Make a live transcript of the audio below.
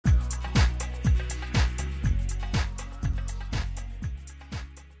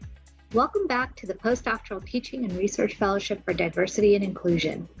Welcome back to the Postdoctoral Teaching and Research Fellowship for Diversity and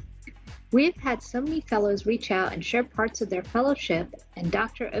Inclusion. We have had so many fellows reach out and share parts of their fellowship, and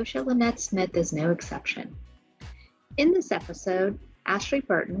Dr. Osha Lynette Smith is no exception. In this episode, Ashley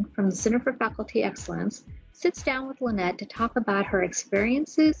Burton from the Center for Faculty Excellence sits down with Lynette to talk about her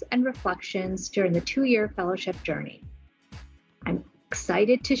experiences and reflections during the 2-year fellowship journey. I'm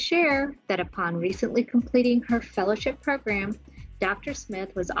excited to share that upon recently completing her fellowship program, Dr.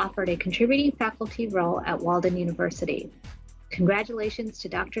 Smith was offered a contributing faculty role at Walden University. Congratulations to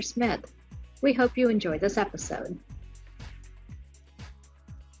Dr. Smith. We hope you enjoy this episode.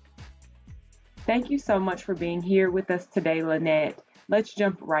 Thank you so much for being here with us today, Lynette. Let's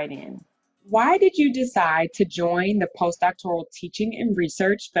jump right in. Why did you decide to join the Postdoctoral Teaching and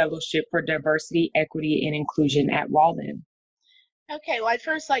Research Fellowship for Diversity, Equity, and Inclusion at Walden? Okay, well, I'd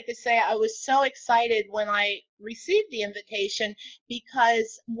first like to say I was so excited when I received the invitation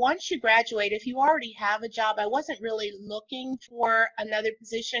because once you graduate, if you already have a job, I wasn't really looking for another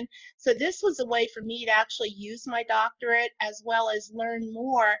position. So this was a way for me to actually use my doctorate as well as learn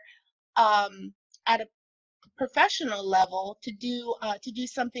more at a professional level to do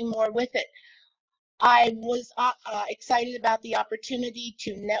something more with it. I was excited about the opportunity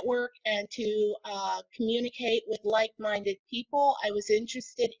to network and to communicate with like-minded people. I was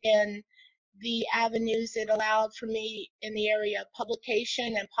interested in the avenues it allowed for me in the area of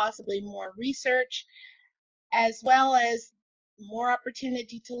publication and possibly more research, as well as more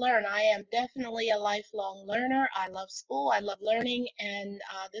opportunity to learn. I am definitely a lifelong learner. I love school, I love learning, and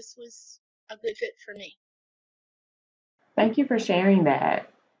this was a good fit for me. Thank you for sharing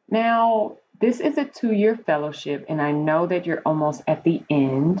that. Now, this is a 2-year fellowship, and I know that you're almost at the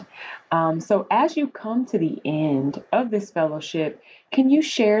end. So, as you come to the end of this fellowship, can you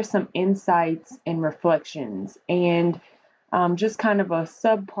share some insights and reflections? And just kind of a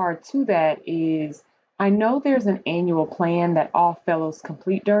subpart to that is I know there's an annual plan that all fellows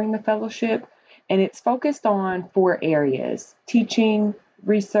complete during the fellowship, and it's focused on 4 areas: teaching,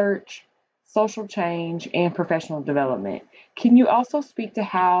 research, social change, and professional development. Can you also speak to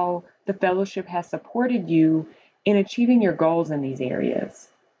how the fellowship has supported you in achieving your goals in these areas?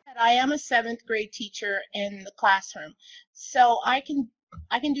 I am a 7th grade teacher in the classroom, so I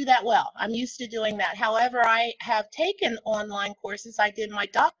can do that well. I'm used to doing that. However, I have taken online courses. I did my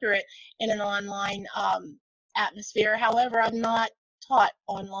doctorate in an online atmosphere. However, I'm not taught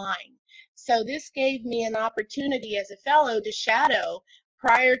online. So this gave me an opportunity as a fellow to shadow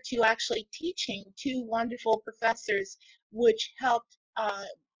prior to actually teaching 2 wonderful professors, which helped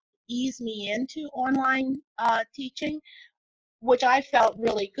ease me into online teaching, which I felt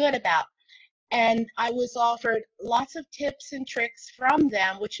really good about. And I was offered lots of tips and tricks from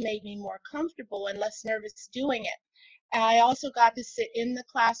them, which made me more comfortable and less nervous doing it. And I also got to sit in the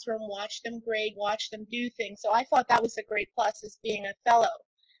classroom, watch them grade, watch them do things. So I thought that was a great plus as being a fellow.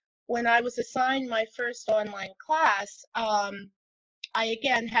 When I was assigned my first online class, I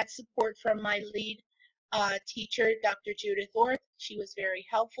again had support from my lead teacher, Dr. Judith Orth. She was very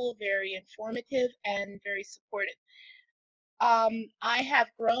helpful, very informative, and very supportive. I have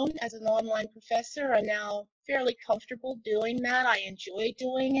grown as an online professor. I'm now fairly comfortable doing that. I enjoy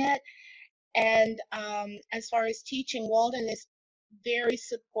doing it. And as far as teaching, Walden is very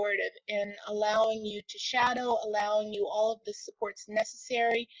supportive in allowing you to shadow, allowing you all of the supports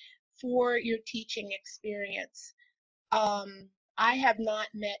necessary for your teaching experience. I have not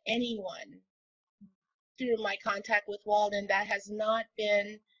met anyone through my contact with Walden that has not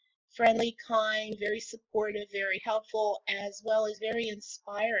been friendly, kind, very supportive, very helpful, as well as very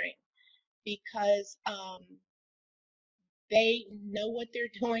inspiring because they know what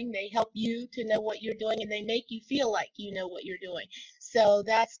they're doing, they help you to know what you're doing, and they make you feel like you know what you're doing. So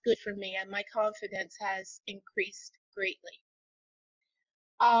that's good for me, and my confidence has increased greatly.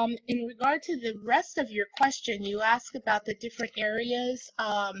 In regard to the rest of your question, you asked about the different areas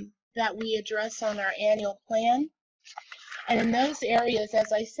that we address on our annual plan. And in those areas,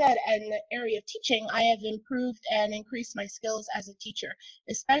 as I said, in the area of teaching, I have improved and increased my skills as a teacher,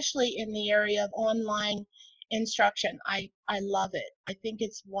 especially in the area of online instruction. I love it. I think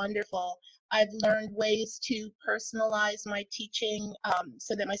it's wonderful. I've learned ways to personalize my teaching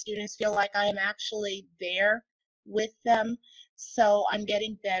so that my students feel like I am actually there with them. So I'm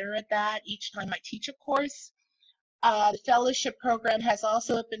getting better at that each time I teach a course. The fellowship program has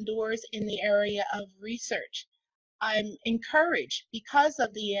also opened doors in the area of research. I'm encouraged because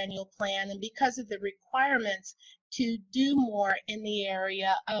of the annual plan and because of the requirements to do more in the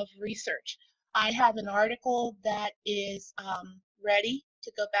area of research. I have an article that is ready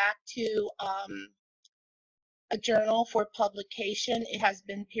to go back to a journal for publication. It has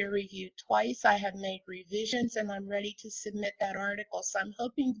been peer reviewed twice. I have made revisions and I'm ready to submit that article. So I'm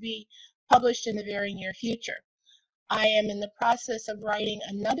hoping to be published in the very near future. I am in the process of writing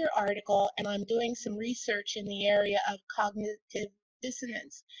another article and I'm doing some research in the area of cognitive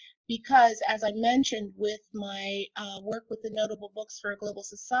dissonance because, as I mentioned with my work with the Notable Books for a Global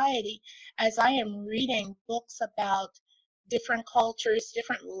Society, as I am reading books about different cultures,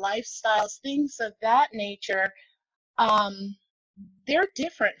 different lifestyles, things of that nature, um, they're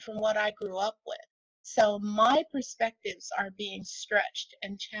different from what I grew up with. So my perspectives are being stretched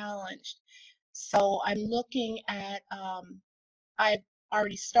and challenged. So I'm looking at, I've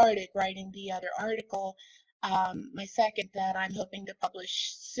already started writing the other article, my second, that I'm hoping to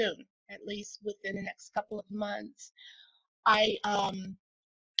publish soon, at least within the next couple of months. I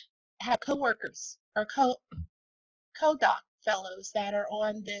have coworkers or co-doc fellows that are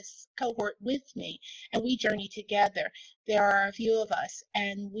on this cohort with me, and we journey together. There are a few of us,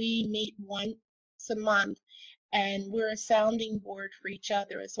 and we meet once a month, and we're a sounding board for each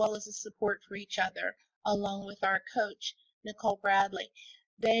other as well as a support for each other, along with our coach, Nicole Bradley.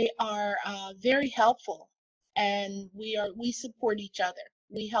 They are very helpful, and we support each other.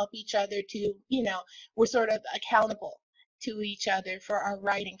 We help each other to, we're sort of accountable to each other for our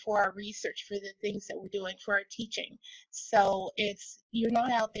writing, for our research, for the things that we're doing, for our teaching. So you're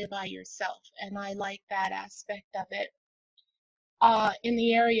not out there by yourself, and I like that aspect of it. In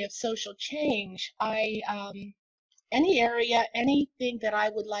the area of social change, anything that I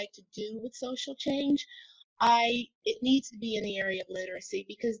would like to do with social change, it needs to be in the area of literacy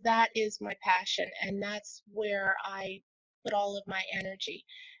because that is my passion and that's where I put all of my energy.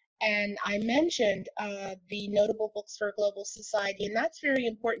 And I mentioned the Notable Books for a Global Society, and that's very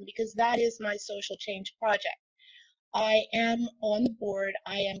important because that is my social change project. I am on the board.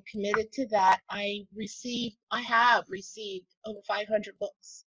 I am committed to that. I have received over 500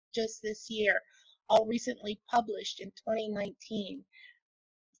 books just this year, all recently published in 2019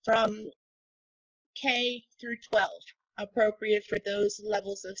 from K through 12, appropriate for those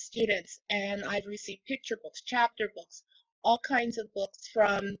levels of students. And I've received picture books, chapter books, all kinds of books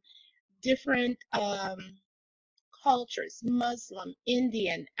from different cultures, Muslim,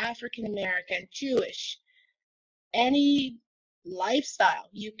 Indian, African American, Jewish, any lifestyle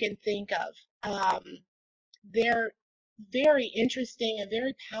you can think of. They're very interesting and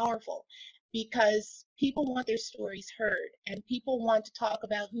very powerful because people want their stories heard and people want to talk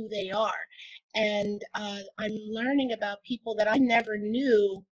about who they are. And I'm learning about people that I never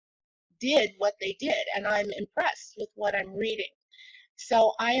knew did what they did, and I'm impressed with what I'm reading.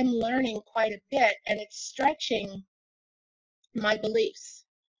 So I am learning quite a bit, and it's stretching my beliefs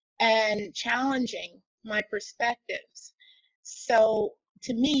and challenging my perspectives. So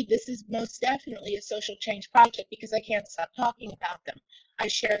to me, this is most definitely a social change project because I can't stop talking about them. I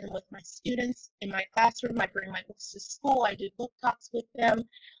share them with my students in my classroom. I bring my books to school. I do book talks with them.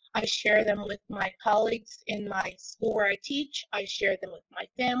 I share them with my colleagues in my school where I teach. I share them with my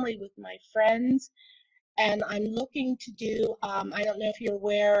family, with my friends. And I'm looking to do, I don't know if you're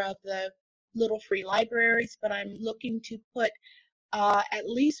aware of the little free libraries, but I'm looking to put at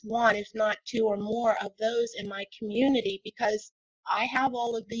least one, if not two or more of those in my community because I have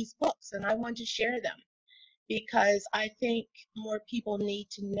all of these books and I want to share them because I think more people need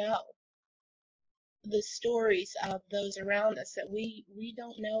to know the stories of those around us that we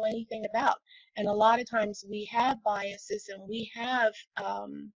don't know anything about. And a lot of times we have biases and we have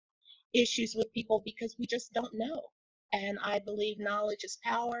issues with people because we just don't know. And I believe knowledge is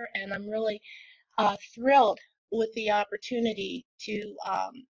power, and I'm really thrilled with the opportunity to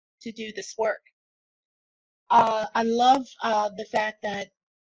do this work. I love the fact that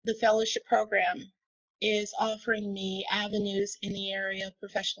the fellowship program is offering me avenues in the area of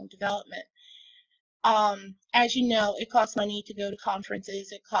professional development. As you know, it costs money to go to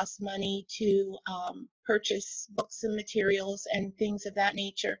conferences. It costs money to purchase books and materials and things of that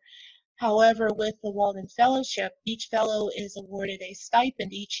nature. However, with the Walden Fellowship, each fellow is awarded a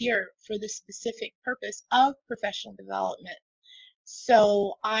stipend each year for the specific purpose of professional development.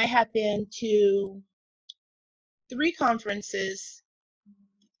 So I have been to 3 conferences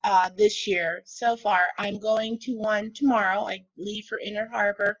this year so far. I'm going to one tomorrow. I leave for Inner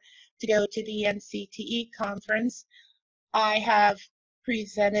Harbor to go to the NCTE conference. I have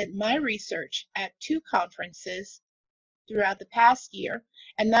presented my research at 2 conferences throughout the past year,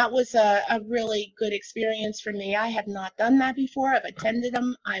 and that was a really good experience for me. I have not done that before. I've attended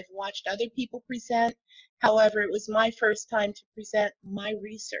them. I've watched other people present. However, it was my first time to present my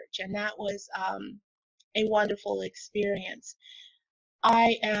research, and that was a wonderful experience.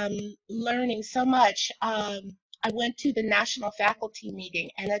 I am learning so much I went to the national faculty meeting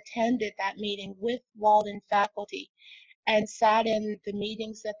and attended that meeting with Walden faculty and sat in the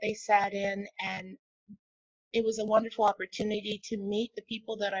meetings that they sat in, and it was a wonderful opportunity to meet the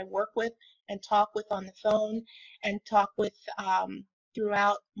people that I work with and talk with on the phone and talk with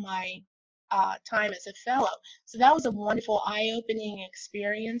throughout my time as a fellow. So that was a wonderful eye-opening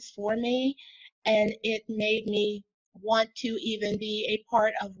experience for me, and it made me want to even be a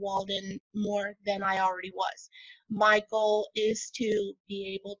part of Walden more than I already was. My goal is to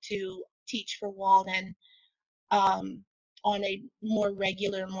be able to teach for Walden um, on a more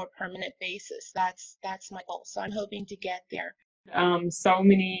regular, more permanent basis. That's my goal. So I'm hoping to get there. So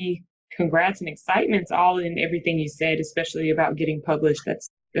many congrats and excitements all in everything you said, especially about getting published.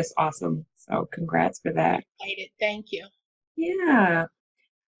 That's awesome. So congrats for that. Excited. Thank you. Yeah.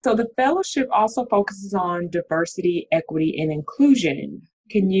 So the fellowship also focuses on diversity, equity, and inclusion.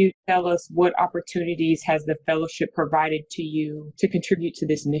 Can you tell us what opportunities has the fellowship provided to you to contribute to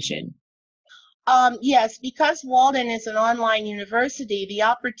this mission? Yes, because Walden is an online university, the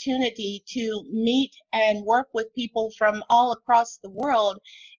opportunity to meet and work with people from all across the world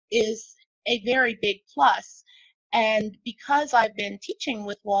is a very big plus. And because I've been teaching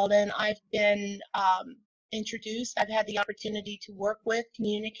with Walden, I've been introduced, I've had the opportunity to work with,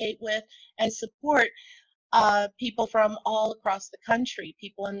 communicate with, and support people from all across the country,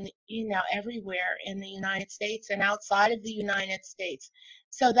 people in everywhere in the United States and outside of the United States.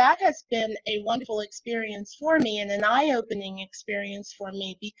 So that has been a wonderful experience for me and an eye-opening experience for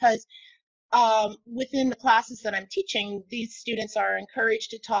me because within the classes that I'm teaching, these students are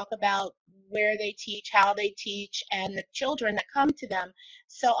encouraged to talk about where they teach, how they teach, and the children that come to them.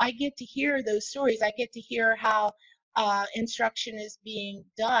 So I get to hear those stories. I get to hear how instruction is being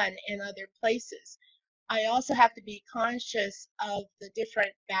done in other places. I also have to be conscious of the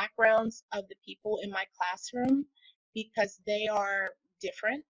different backgrounds of the people in my classroom because they are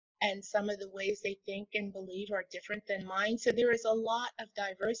different and some of the ways they think and believe are different than mine. So there is a lot of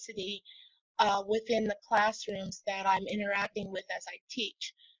diversity within the classrooms that I'm interacting with as I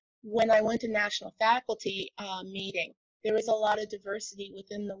teach. When I went to national faculty meeting, there was a lot of diversity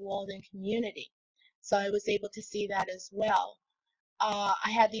within the Walden community. So I was able to see that as well.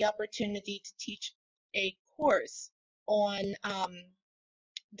 I had the opportunity to teach a course on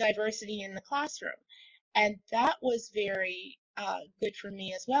diversity in the classroom. And that was very good for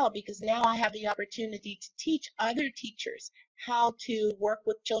me as well because now I have the opportunity to teach other teachers how to work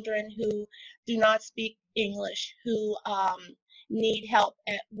with children who do not speak English, who need help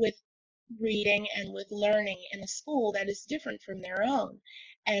with reading and with learning in a school that is different from their own,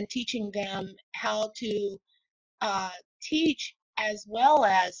 and teaching them how to uh, teach as well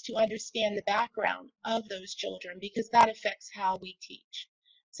as to understand the background of those children because that affects how we teach.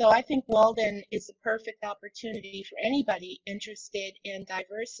 So I think Walden is a perfect opportunity for anybody interested in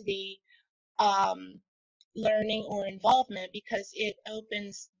diversity um, learning or involvement because it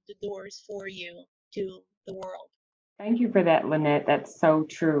opens the doors for you to the world. Thank you for that, Lynette. That's so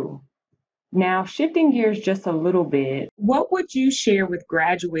true. Now, shifting gears just a little bit, what would you share with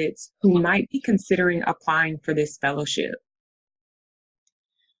graduates who might be considering applying for this fellowship?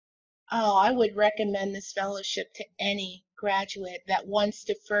 Oh, I would recommend this fellowship to any graduate that wants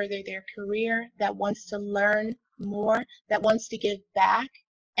to further their career, that wants to learn more, that wants to give back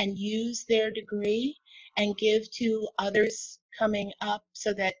and use their degree and give to others coming up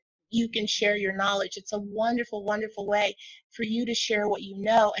so that you can share your knowledge. It's a wonderful, wonderful way for you to share what you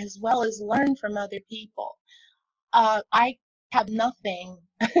know as well as learn from other people. I have nothing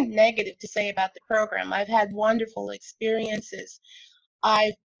negative to say about the program. I've had wonderful experiences.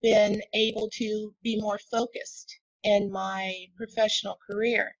 I've been able to be more focused in my professional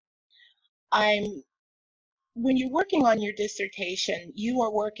career. I'm When you're working on your dissertation, you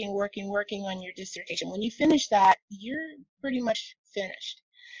are working on your dissertation. When you finish that, you're pretty much finished.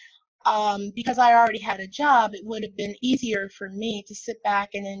 Because I already had a job, it would have been easier for me to sit back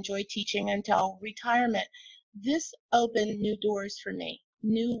and enjoy teaching until retirement. This opened new doors for me,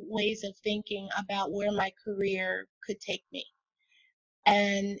 new ways of thinking about where my career could take me.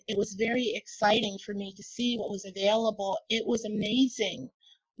 And it was very exciting for me to see what was available. It was amazing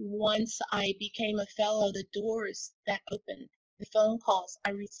once I became a fellow, the doors that opened, the phone calls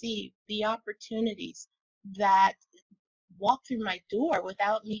I received, the opportunities that walked through my door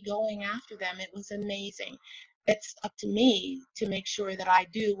without me going after them. It was amazing. It's up to me to make sure that I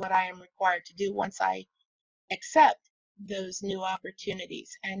do what I am required to do once I accept those new opportunities.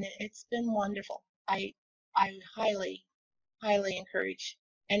 And it's been wonderful. I highly encourage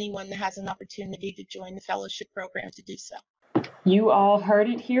anyone that has an opportunity to join the fellowship program to do so. You all heard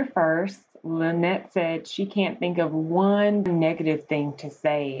it here first. Lynette said she can't think of one negative thing to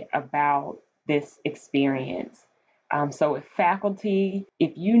say about this experience. So if faculty,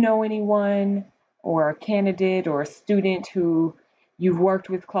 if you know anyone or a candidate or a student who you've worked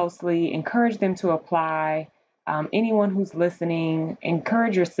with closely, encourage them to apply. Anyone who's listening,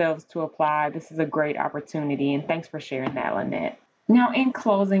 encourage yourselves to apply. This is a great opportunity, and thanks for sharing that, Lynette. Now, in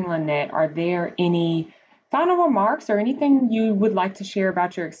closing, Lynette, are there any final remarks or anything you would like to share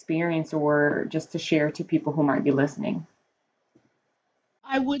about your experience or just to share to people who might be listening?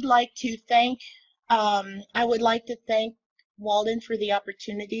 I would like to thank Walden for the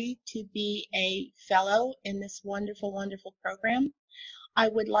opportunity to be a fellow in this wonderful, wonderful program. I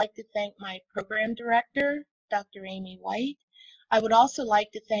would like to thank my program director, Dr. Amy White. I would also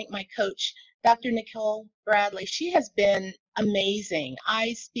like to thank my coach, Dr. Nicole Bradley. She has been amazing.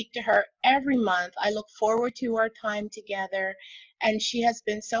 I speak to her every month. I look forward to our time together, and she has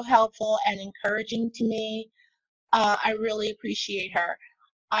been so helpful and encouraging to me. I really appreciate her.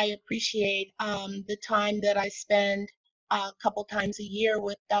 I appreciate the time that I spend a couple times a year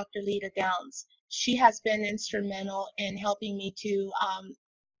with Dr. Lita Downs. She has been instrumental in helping me to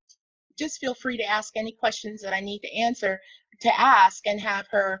just feel free to ask any questions that I need to ask and have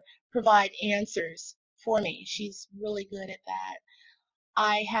her provide answers for me. She's really good at that.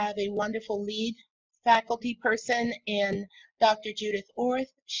 I have a wonderful lead faculty person in Dr. Judith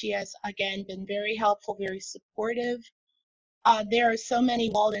Orth. She has, again, been very helpful, very supportive. There are so many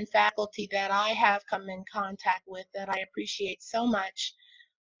Walden faculty that I have come in contact with that I appreciate so much.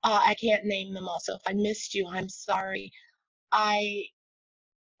 I can't name them all, so if I missed you, I'm sorry. I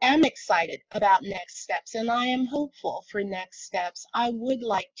am excited about next steps, and I am hopeful for next steps. I would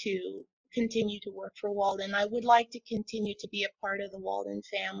like to continue to work for Walden. I would like to continue to be a part of the Walden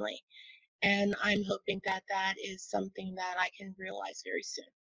family, and I'm hoping that that is something that I can realize very soon,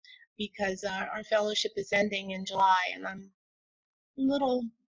 because our fellowship is ending in July, and I'm a little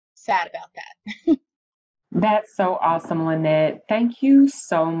sad about that. That's so awesome, Lynette. Thank you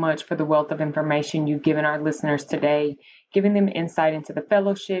so much for the wealth of information you've given our listeners today, giving them insight into the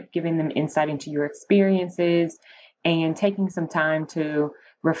fellowship, giving them insight into your experiences, and taking some time to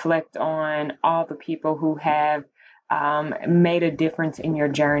reflect on all the people who have made a difference in your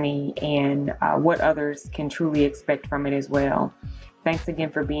journey and what others can truly expect from it as well. Thanks again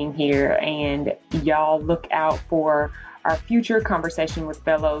for being here, and y'all look out for our future Conversation with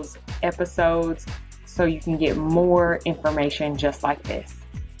Fellows episodes so you can get more information just like this.